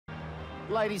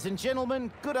Ladies and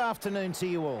gentlemen, good afternoon to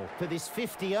you all for this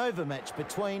 50-over match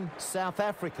between South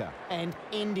Africa and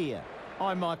India.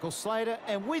 I'm Michael Slater,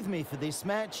 and with me for this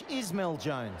match is Mel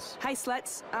Jones. Hey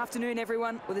Slats, afternoon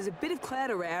everyone. Well, there's a bit of cloud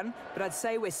around, but I'd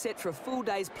say we're set for a full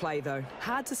day's play though.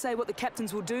 Hard to say what the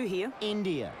captains will do here.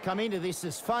 India come into this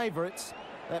as favourites.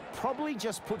 That probably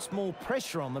just puts more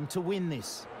pressure on them to win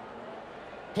this.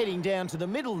 Heading down to the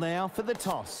middle now for the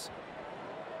toss.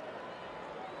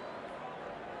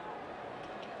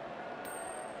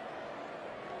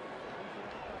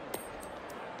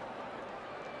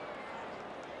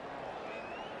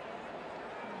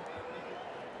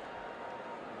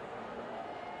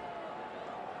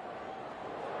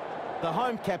 The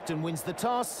home captain wins the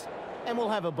toss and will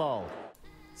have a bowl.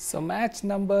 So match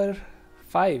number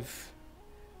 5.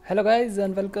 Hello guys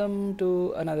and welcome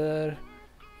to another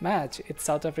match. It's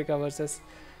South Africa versus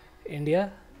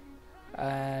India,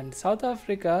 and South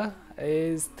Africa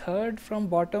is third from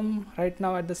bottom right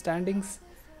now at the standings,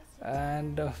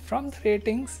 and from the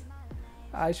ratings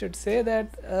I should say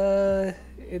that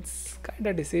it's kind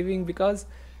of deceiving because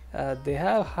they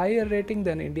have higher rating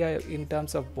than India in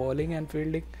terms of bowling and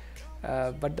fielding.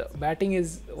 But the batting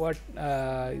is what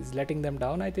is letting them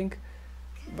down, I think.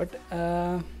 But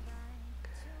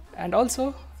and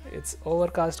also it's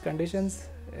overcast conditions.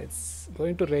 It's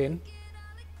going to rain,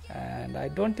 and I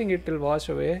don't think it will wash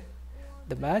away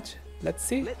the match. Let's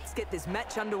see. Let's get this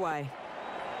match underway.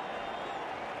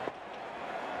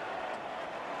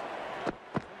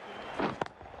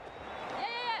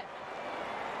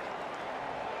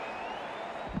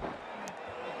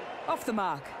 Off the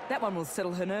mark. That one will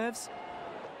settle her nerves.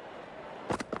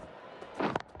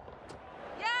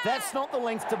 That's not the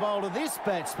length to bowl to this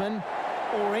batsman,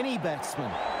 or any batsman.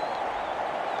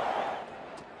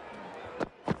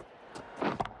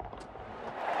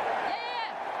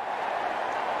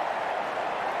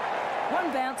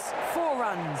 One bounce, 4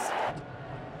 runs.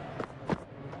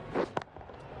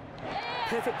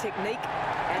 Perfect technique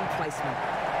and placement.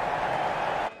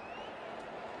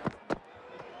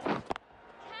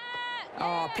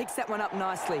 Oh, picks that one up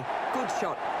nicely. Good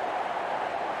shot.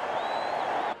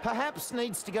 Perhaps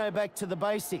needs to go back to the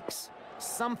basics.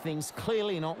 Something's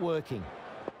clearly not working.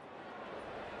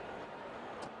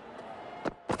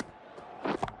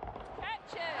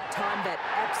 Timed that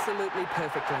absolutely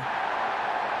perfectly.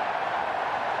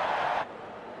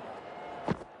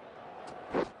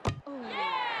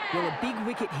 Well, a big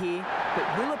wicket here,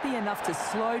 but will it be enough to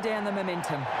slow down the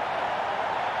momentum?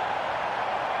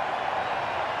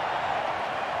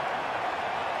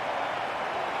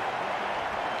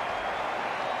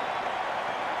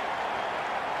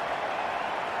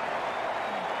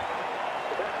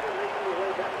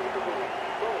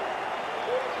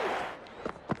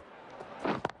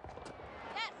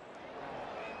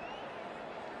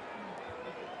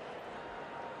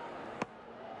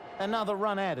 Another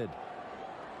run added.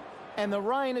 And the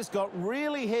rain has got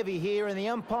really heavy here, and the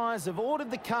umpires have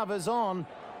ordered the covers on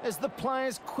as the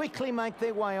players quickly make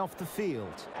their way off the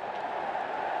field.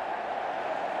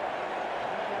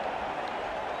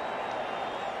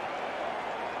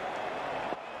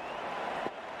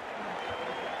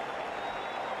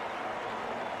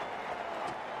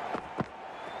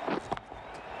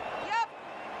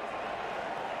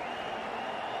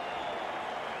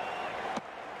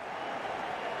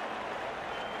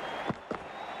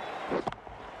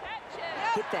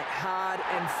 Hit that hard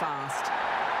and fast.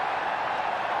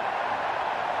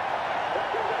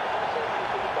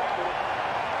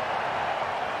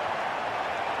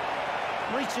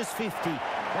 Reaches 50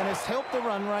 and has helped the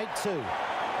run rate too.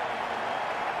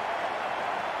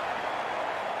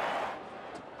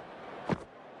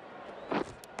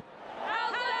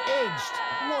 Edged.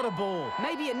 What a ball.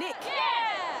 Maybe a nick.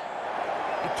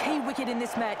 A key wicket in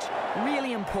this match.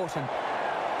 Really important.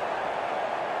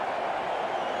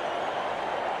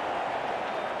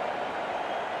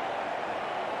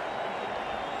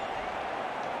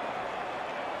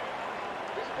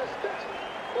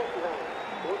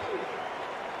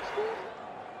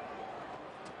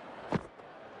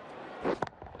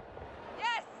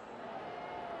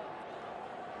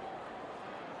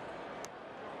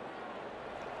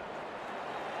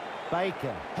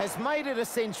 Baker has made it a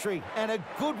century, and a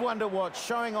good one to watch,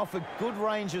 showing off a good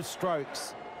range of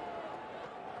strokes.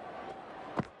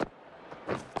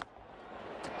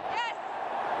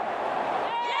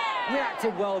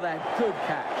 Reacted well there, good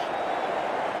catch.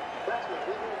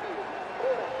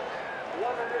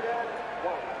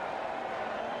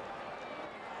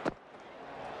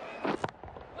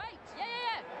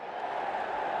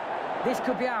 This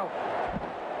could be out.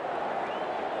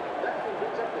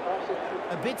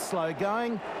 A bit slow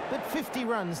going, but 50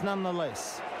 runs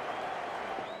nonetheless.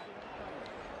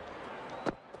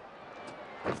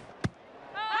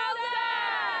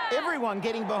 Everyone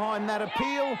getting behind that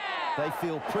appeal. They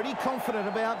feel pretty confident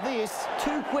about this.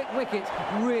 2 quick wickets,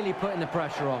 really putting the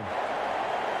pressure on.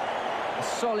 A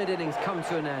solid innings come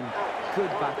to an end. Good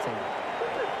batting.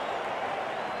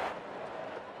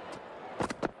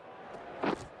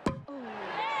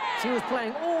 She was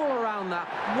playing all around that.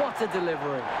 What a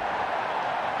delivery.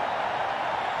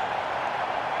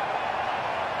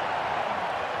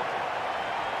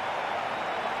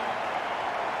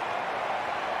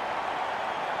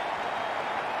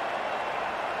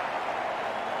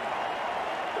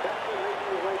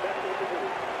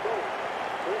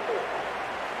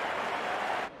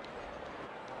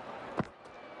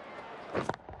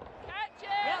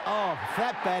 Oh,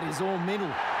 that bat is all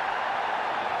middle.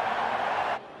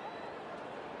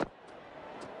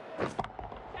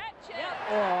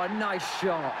 Oh, nice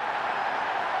shot.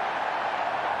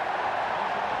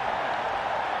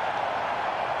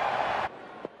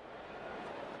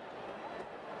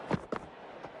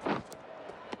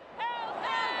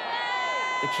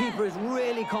 The keeper is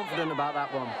really confident about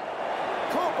that one.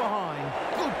 Caught behind.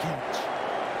 Good catch.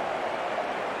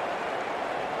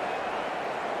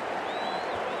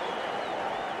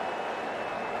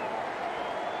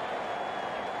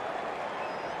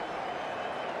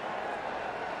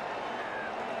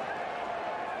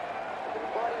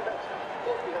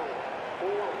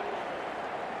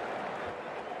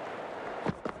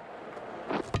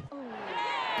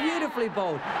 Beautifully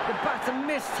bowled. The batter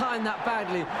mistimed that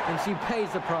badly, and she pays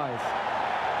the price.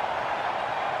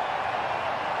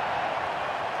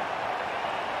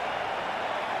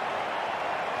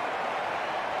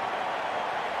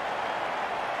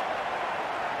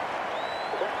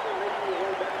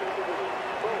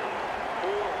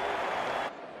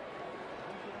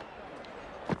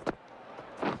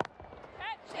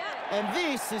 And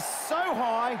this is so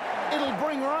high, it'll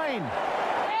bring rain.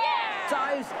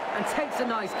 Dives and takes a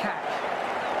nice catch.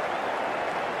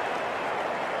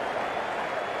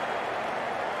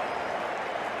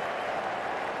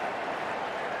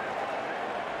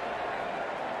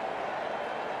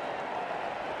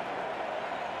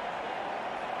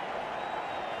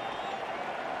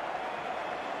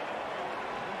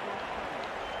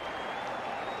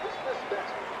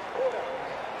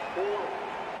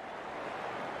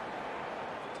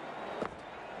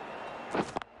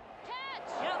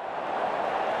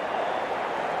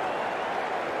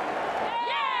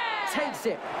 Takes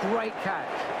it. Great catch.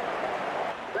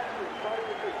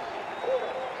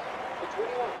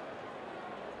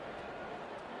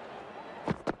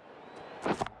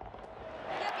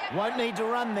 Won't need to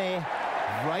run there.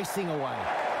 Racing away.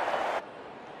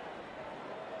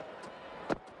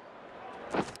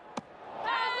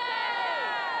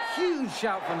 Huge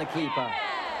shout from the keeper.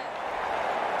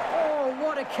 Oh,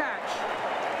 what a catch.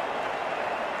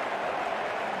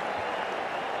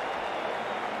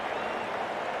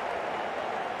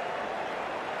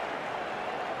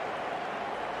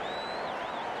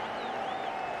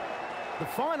 The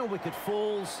final wicket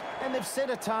falls, and they've set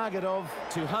a target of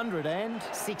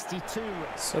 262.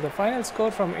 So the final score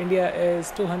from India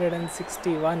is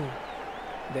 261.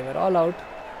 They were all out.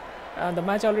 The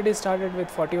match already started with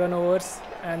 41 overs,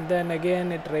 and then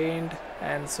again it rained,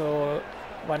 and so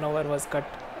 1 over was cut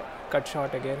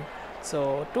short again.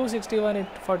 So 261 in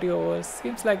 40 overs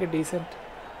seems like a decent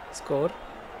score.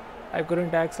 I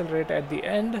couldn't accelerate at the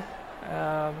end.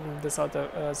 The South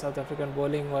African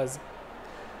bowling was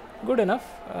good enough,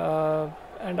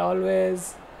 and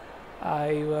always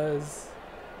I was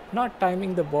not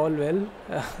timing the ball well,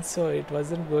 so it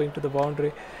wasn't going to the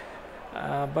boundary.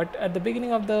 But at the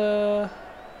beginning of the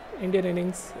Indian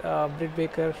innings, Britt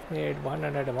Baker made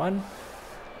 101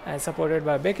 and supported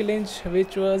by Becky Lynch,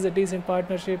 which was a decent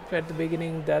partnership at the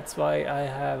beginning. That's why I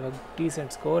have a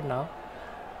decent score now.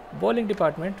 Bowling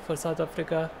department for South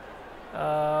Africa,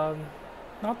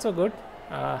 not so good.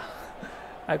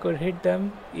 I could hit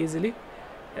them easily,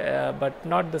 but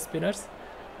not the spinners.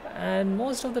 And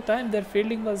most of the time their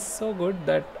fielding was so good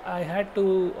that I had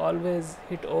to always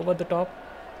hit over the top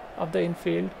of the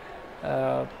infield.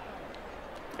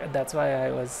 That's why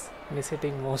I was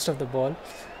miss-hitting most of the ball.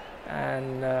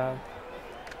 And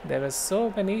there were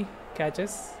so many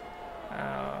catches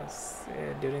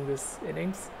during this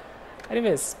innings.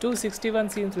 Anyways, 261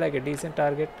 seems like a decent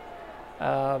target.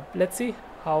 Let's see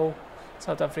how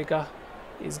South Africa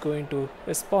is going to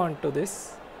respond to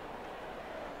this.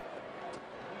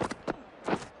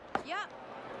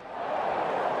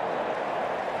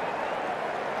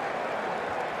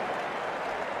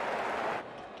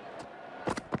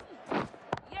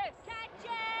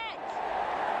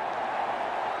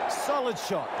 Solid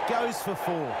shot, goes for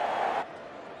 4.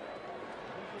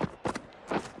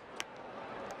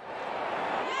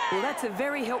 Well, that's a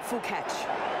very helpful catch.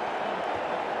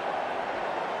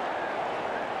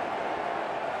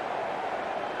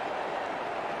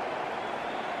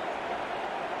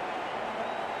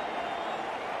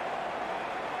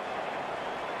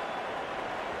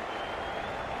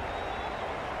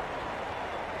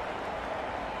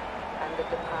 And the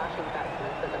departing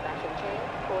batsman for the batting team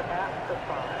caught out for 5.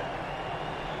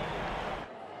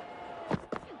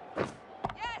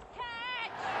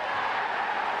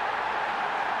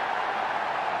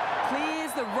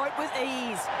 Clears the rope with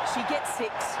ease. She gets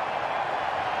 6.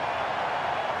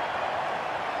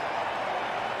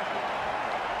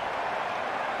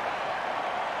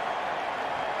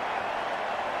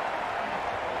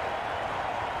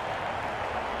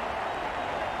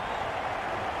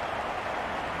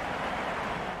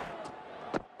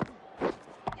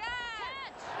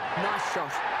 Nice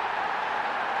shot.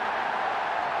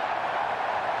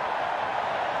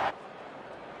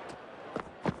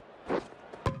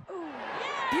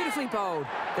 Beautifully bowled.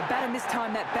 The batter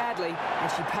mistimed that badly,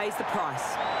 and she pays the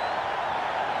price.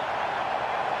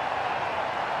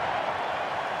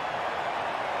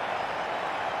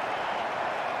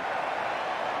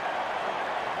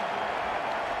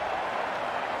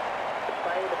 The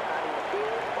player departing the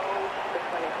field bowled for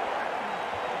 25.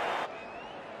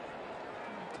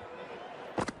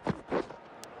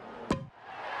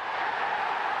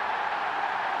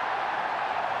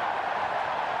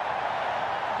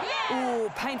 Ooh,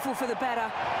 painful for the batter.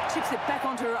 Chips it back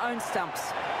onto her own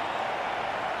stumps.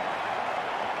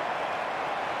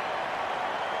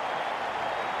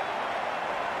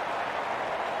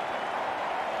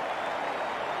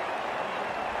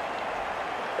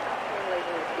 The batsman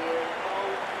leading the field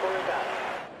bowled for a duck.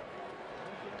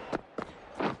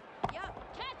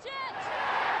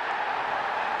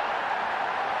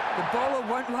 The bowler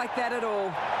won't like that at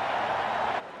all.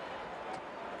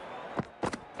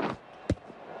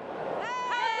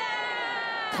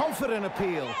 Confident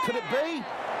appeal, could it be?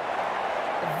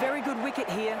 A very good wicket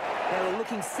here. They were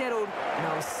looking settled, and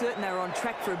I was certain they were on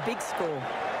track for a big score.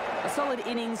 A solid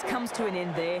innings comes to an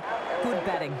end there. Good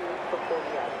batting. For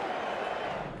 48.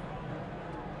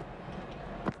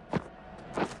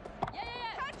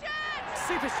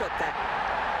 Super shot that.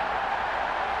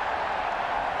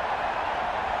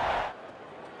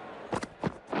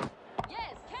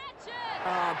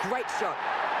 Oh, great shot.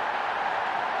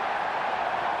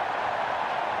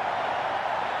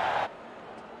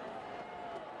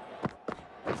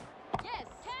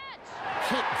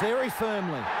 Hit very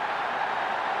firmly.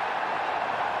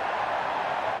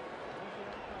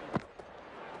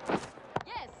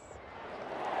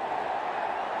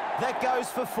 That goes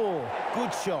for 4.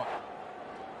 Good shot.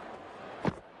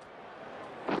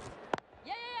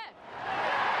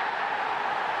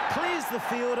 Clears the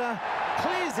fielder,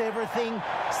 clears everything.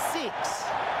 6.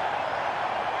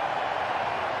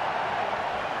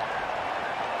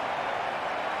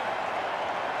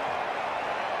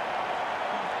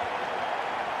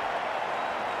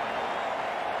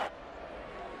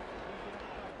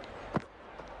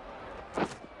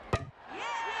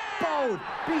 Bowled,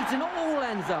 beaten all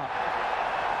ends up.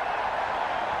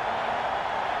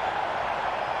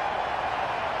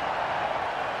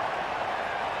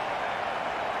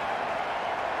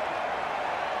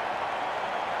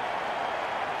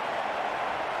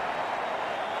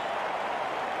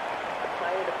 The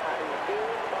player departing the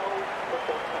field bowled for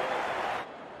 14.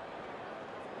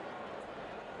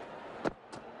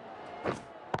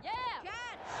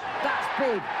 That's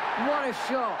big. What a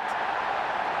shot.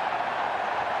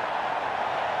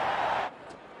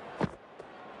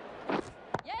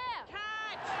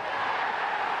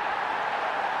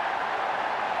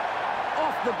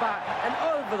 Off the bat and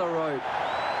over the rope.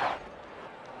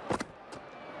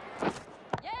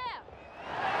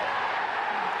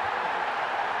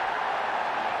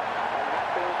 And that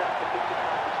brings up the 50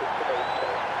 partnership for these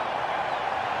two.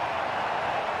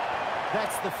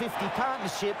 That's the 50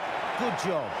 partnership. Good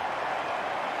job.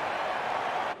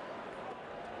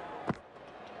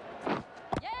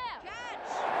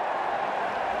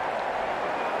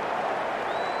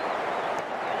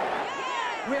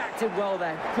 Reacted well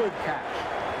there. Good catch.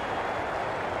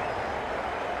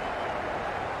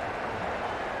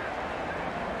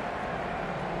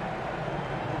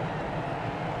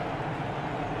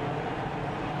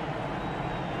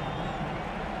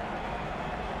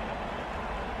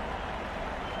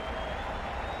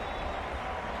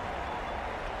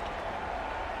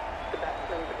 The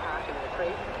batsman departing the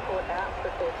crease caught out for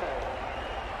 13.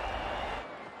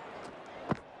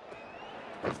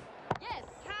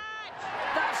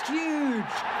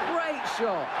 huge. Great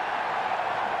shot.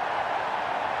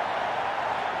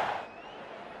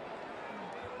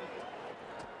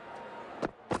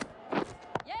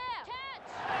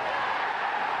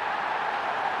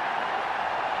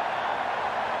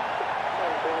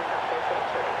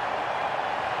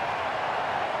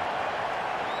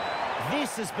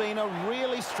 This has been a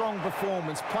really strong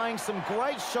performance, playing some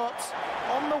great shots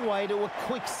on the way to a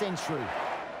quick century.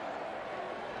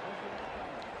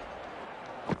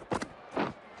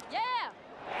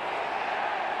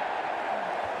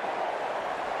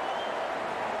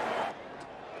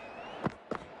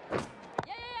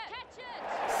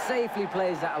 Safely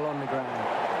plays that along the ground.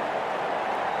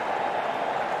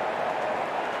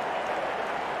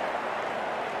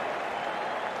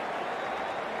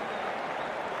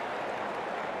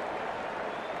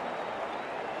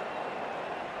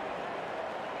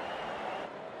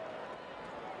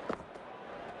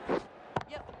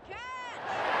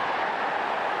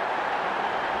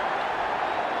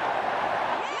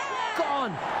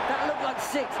 Gone! That looked like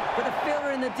 6, but the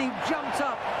fielder in the deep jumped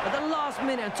up at the last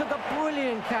minute and took a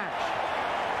brilliant catch.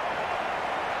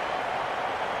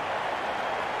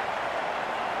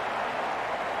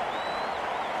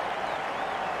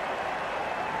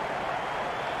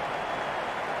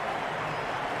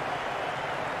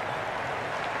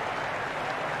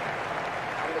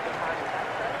 And the departing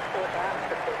batsman brought out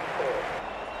for 34.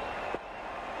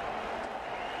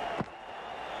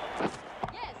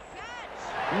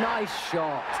 Nice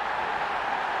shot.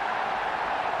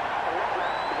 And that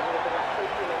marks the end of the match.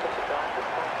 Please remember to drive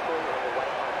responsibly on your way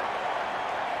home.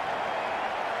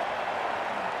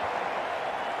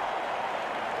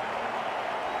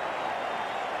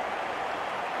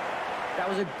 That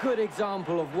was a good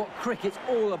example of what cricket's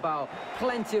all about.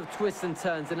 Plenty of twists and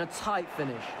turns and a tight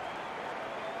finish.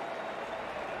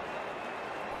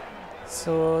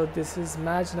 So this is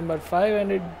match number 5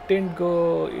 and it didn't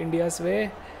go India's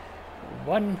way.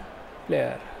 One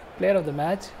player of the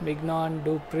match, Mignon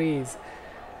du Preez,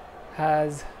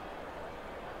 has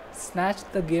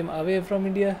snatched the game away from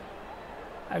India.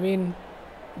 I mean,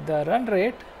 the run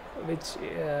rate which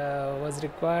was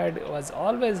required was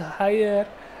always higher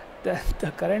than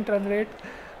the current run rate,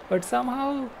 but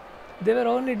somehow they were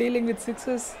only dealing with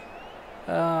sixes.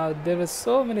 There were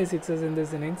so many sixes in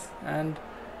this innings, and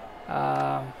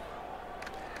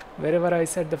wherever I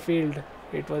set the field,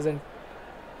 it wasn't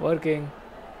working,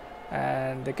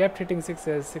 and they kept hitting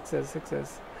sixes,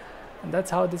 and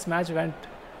that's how this match went.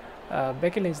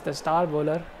 Becky Lynch, the star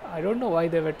bowler, I don't know why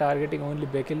they were targeting only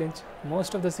Becky Lynch.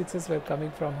 Most of the sixes were coming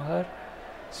from her.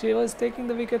 She was taking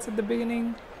the wickets at the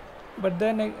beginning, but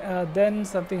then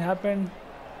something happened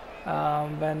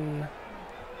when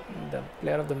the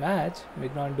player of the match,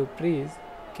 Mignon du Preez,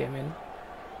 came in.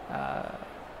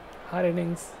 Her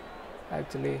innings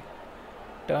actually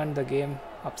turned the game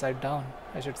upside down,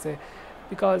 I should say,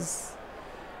 because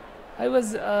I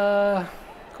was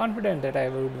confident that I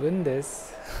would win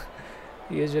this.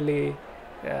 Usually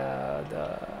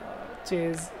the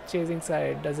chasing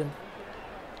side doesn't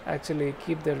actually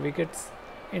keep their wickets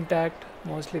intact.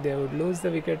 Mostly they would lose the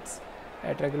wickets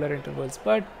at regular intervals,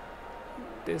 but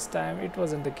this time it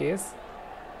wasn't the case.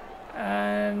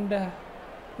 And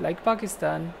like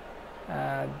Pakistan,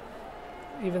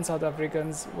 even South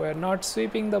Africans were not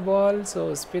sweeping the ball,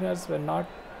 so spinners were not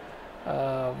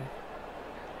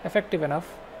effective enough.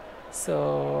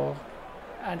 So,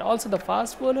 and also the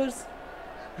fast bowlers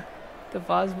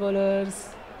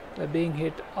were being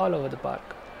hit all over the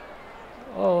park.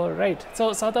 Oh right,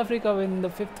 so South Africa win the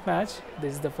 5th match.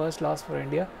 This is the first loss for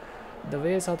India. The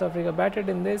way South Africa batted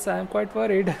in this, I am quite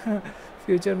worried.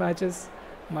 Future matches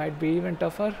might be even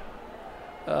tougher.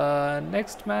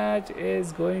 Next match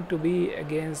is going to be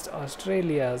against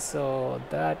Australia, so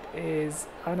that is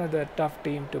another tough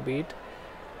team to beat.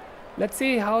 Let's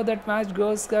see how that match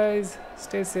goes, guys.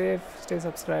 Stay safe, stay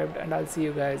subscribed, and I'll see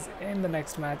you guys in the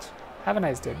next match. Have a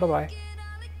nice day. Bye bye.